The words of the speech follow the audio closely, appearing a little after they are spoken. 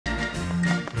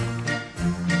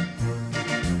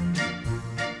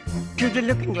To the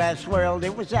looking glass world,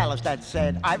 it was Alice that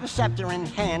said, I've a scepter in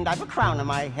hand, I've a crown on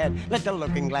my head. Let the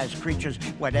looking glass creatures,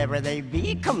 whatever they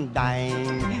be, come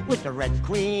dine with the red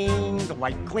queen, the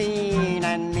white queen,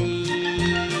 and me.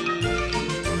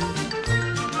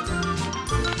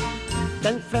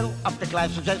 Then fill up the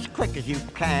glasses as quick as you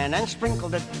can and sprinkle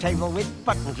the table with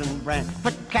buttons and bran.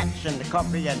 Put cats in the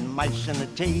coffee and mice in the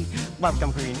tea.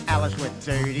 Welcome Queen Alice with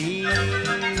 30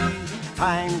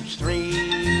 times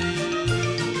 3.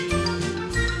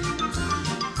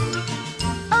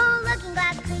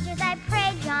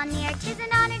 Near. 'Tis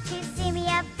an honor to see me,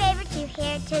 a favor to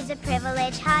hear. 'Tis a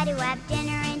privilege high to have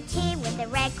dinner and tea with the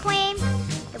red queen,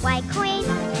 the white queen,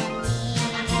 and me.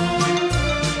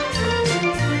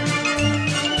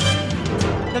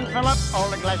 Then fill up all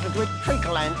the glasses with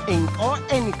treacle and ink, or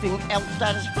anything else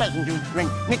that is pleasant to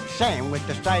drink. Mix sand with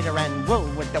the cider and wool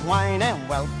with the wine, and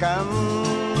welcome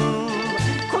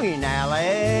Queen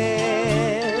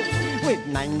Alice with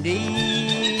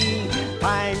 90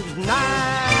 times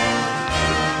 9.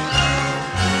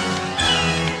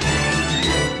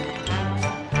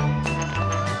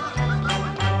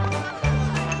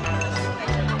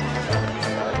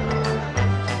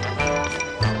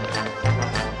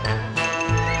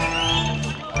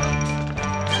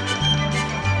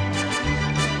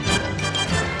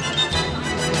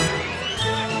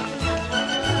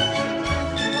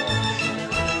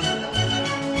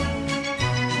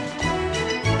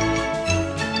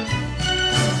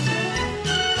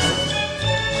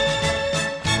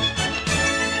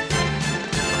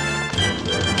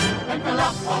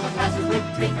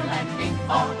 Treacle and ink,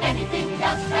 or anything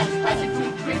else that's pleasant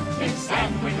to drink. Mix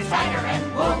sand with the cider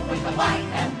and wool with the wine,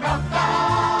 and welcome